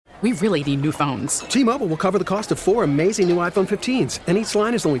We really need new phones. T-Mobile will cover the cost of 4 amazing new iPhone 15s, and each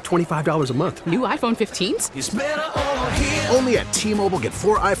line is only $25 a month. New iPhone 15s? It's better over here. Only at T-Mobile, get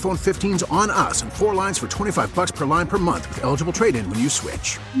 4 iPhone 15s on us and 4 lines for $25 per line per month with eligible trade-in when you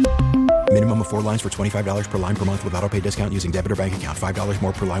switch. Minimum of 4 lines for $25 per line per month with autopay discount using debit or bank account. $5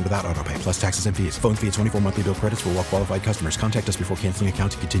 more per line without autopay, plus taxes and fees. Phone fee at 24 monthly bill credits for well-qualified customers. Contact us before canceling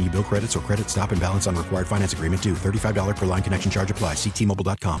account to continue bill credits or credit stop and balance on required finance agreement due. $35 per line connection charge applies. See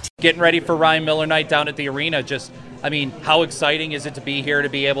T-Mobile.com. Getting ready for Ryan Miller night down at the arena. How exciting is it to be here, to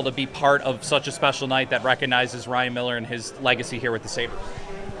be able to be part of such a special night that recognizes Ryan Miller and his legacy here with the Sabres?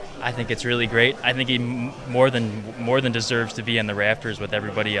 I think it's really great. I think he more than deserves to be in the rafters with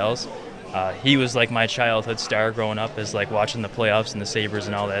everybody else. He was like my childhood star growing up, is like watching the playoffs and the Sabres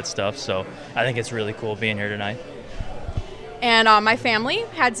and all that stuff. So I think it's really cool being here tonight. And my family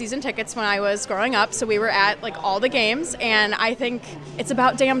had season tickets when I was growing up, so we were at like all the games, and I think it's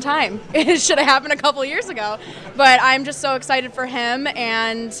about damn time. It should have happened a couple of years ago. But I'm just so excited for him,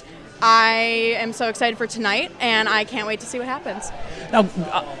 and I am so excited for tonight, and I can't wait to see what happens. Now,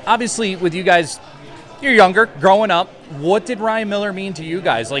 obviously, with you guys, you're younger, growing up. What did Ryan Miller mean to you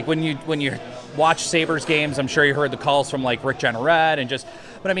guys? Like when you watch Sabres games, I'm sure you heard the calls from like Rick Jeanneret and just.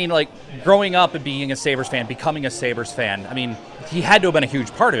 But I mean, like growing up and being a Sabres fan, becoming a Sabres fan. I mean, he had to have been a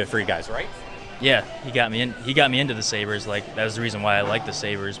huge part of it for you guys, right? Yeah, he got me into the Sabres. Like that was the reason why I liked the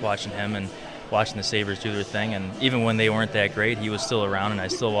Sabres, watching him and watching the Sabres do their thing. And even when they weren't that great, he was still around, and I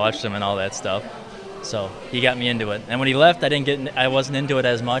still watched them and all that stuff. So he got me into it. And when he left, I wasn't into it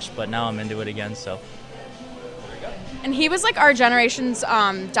as much, but now I'm into it again. So. And he was like our generation's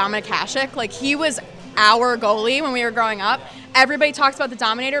Dominik Hasek. Like he was our goalie when we were growing up. Everybody talks about the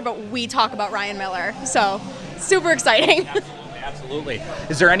Dominator, but we talk about Ryan Miller. So super exciting. Absolutely.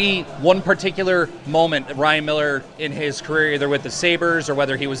 Is there any one particular moment that Ryan Miller in his career, either with the Sabres or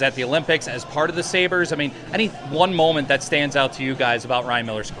whether he was at the Olympics as part of the Sabres? I mean, any one moment that stands out to you guys about Ryan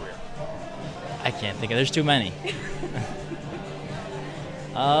Miller's career? I can't think of. There's too many.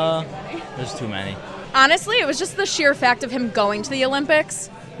 There's too many. Honestly, it was just the sheer fact of him going to the Olympics.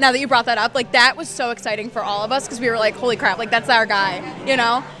 Now that you brought that up, like that was so exciting for all of us because we were like, holy crap, like that's our guy, you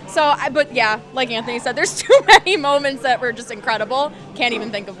know? So, but yeah, like Anthony said, there's too many moments that were just incredible. Can't even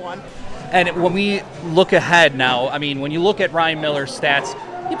think of one. And when we look ahead now, I mean, when you look at Ryan Miller's stats,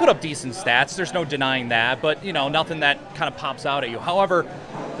 he put up decent stats. There's no denying that, but you know, nothing that kind of pops out at you. However,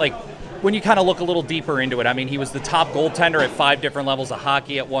 like when you kind of look a little deeper into it, I mean, he was the top goaltender at 5 different levels of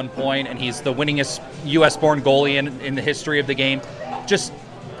hockey at one point, and he's the winningest U.S.-born goalie in the history of the game. Just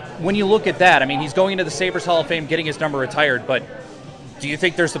when you look at that, I mean, he's going into the Sabres Hall of Fame, getting his number retired, but do you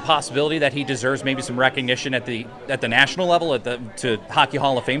think there's the possibility that he deserves maybe some recognition at the national level, to Hockey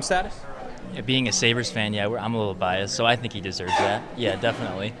Hall of Fame status? Yeah, being a Sabres fan, yeah, I'm a little biased, so I think he deserves that. Yeah,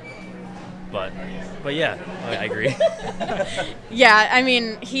 definitely. But yeah, I agree. Yeah, I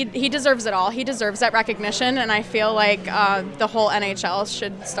mean, he deserves it all. He deserves that recognition, and I feel like the whole NHL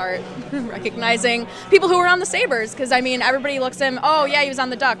should start recognizing people who were on the Sabres, because, I mean, everybody looks at him, oh, yeah, he was on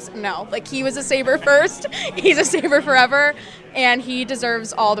the Ducks. No, like, he was a Sabre first. He's a Sabre forever, and he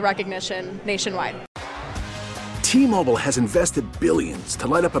deserves all the recognition nationwide. T-Mobile has invested billions to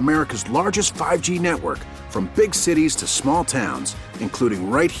light up America's largest 5G network, from big cities to small towns, including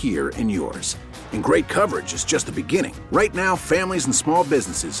right here in yours. And great coverage is just the beginning. Right now, families and small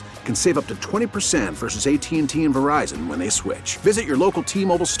businesses can save up to 20% versus AT&T and Verizon when they switch. Visit your local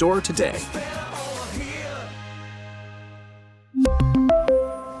T-Mobile store today.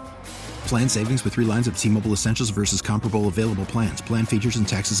 Plan savings with 3 lines of T-Mobile Essentials versus comparable available plans. Plan features and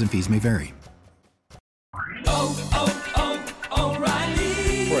taxes and fees may vary.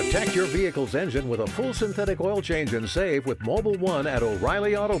 Protect your vehicle's engine with a full synthetic oil change and save with Mobil 1 at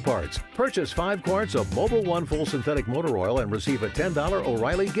O'Reilly Auto Parts. Purchase 5 quarts of Mobil 1 full synthetic motor oil and receive a $10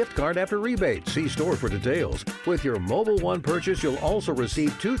 O'Reilly gift card after rebate. See store for details. With your Mobil 1 purchase, you'll also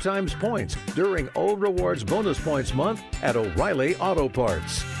receive 2 times points during O Rewards Bonus Points Month at O'Reilly Auto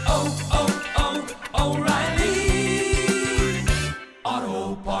Parts. O'Reilly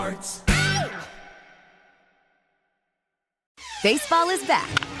Auto Parts. Baseball is back,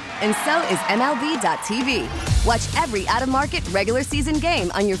 and so is MLB.tv. Watch every out-of-market regular season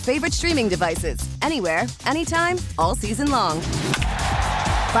game on your favorite streaming devices, anywhere, anytime, all season long.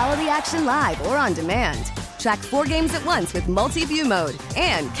 Follow the action live or on demand. Track 4 games at once with multi-view mode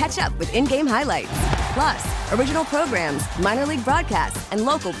and catch up with in-game highlights. Plus, original programs, minor league broadcasts, and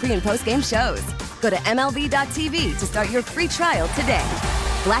local pre- and post-game shows. Go to MLB.tv to start your free trial today.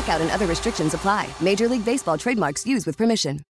 Blackout and other restrictions apply. Major League Baseball trademarks used with permission.